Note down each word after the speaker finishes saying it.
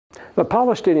The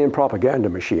Palestinian propaganda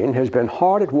machine has been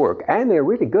hard at work, and they're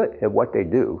really good at what they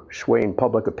do, swaying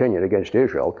public opinion against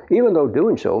Israel, even though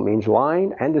doing so means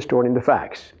lying and distorting the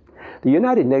facts. The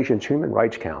United Nations Human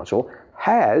Rights Council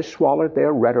has swallowed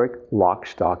their rhetoric lock,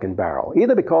 stock, and barrel,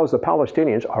 either because the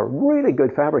Palestinians are really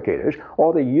good fabricators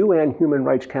or the UN Human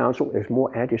Rights Council is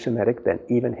more anti-Semitic than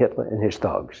even Hitler and his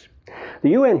thugs.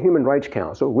 The UN Human Rights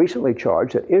Council recently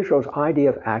charged that Israel's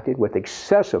IDF acted with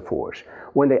excessive force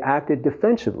when they acted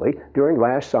defensively during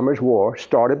last summer's war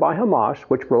started by Hamas,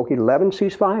 which broke 11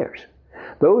 ceasefires.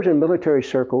 Those in military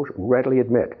circles readily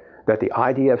admit that the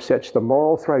IDF sets the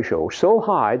moral threshold so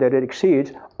high that it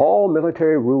exceeds all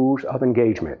military rules of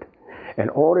engagement in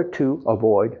order to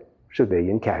avoid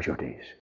civilian casualties.